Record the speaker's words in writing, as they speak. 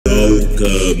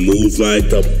vodka, move like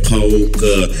the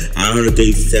poker. I heard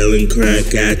they selling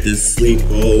crack at the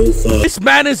sleepover. This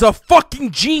man is a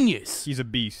fucking genius. He's a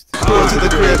beast. Go to the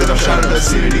crib and I'm shouting the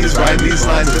CDs, writing these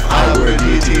lines. If I were a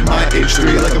DT, my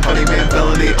H3 like a funny man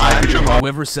felony. I hit your heart.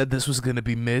 Whoever said this was gonna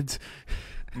be mid,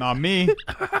 Not me.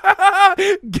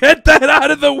 get that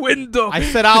out of the window. I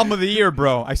said album of the year,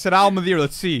 bro. I said album of the year.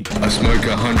 Let's see. I smoke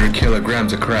 100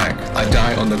 kilograms of crack. I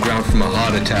die on the ground from a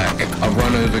heart attack. I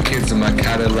run over kids in my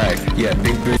Cadillac. Yeah,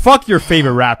 big booty. Fuck your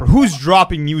favorite rapper. Who's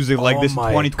dropping music like this in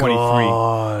my 2023?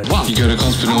 God. You go to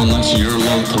hospital on lunch, you're a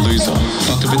long palooza.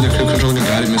 Fucked up in the crib controlling a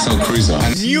guided missile cruiser.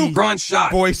 New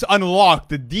GRUNCHSHOT voice unlocked.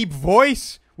 The deep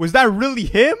voice? Was that really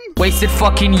him? Wasted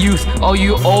fucking youth, all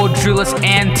you old drillers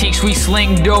antiques. We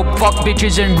sling dope, fuck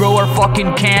bitches and grow our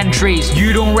fucking can trees.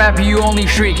 You don't rap, you only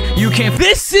shriek. You can't.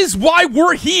 This is why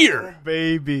we're here.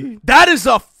 Baby. That is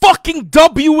a fucking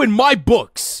W in my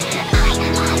books.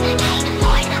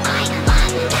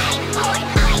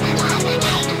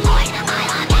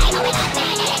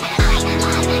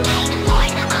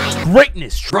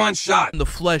 Greatness, GRUNCHSHOT in the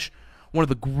flesh. One of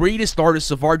the greatest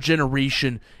artists of our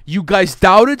generation. You guys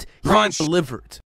doubted, Grunch delivered.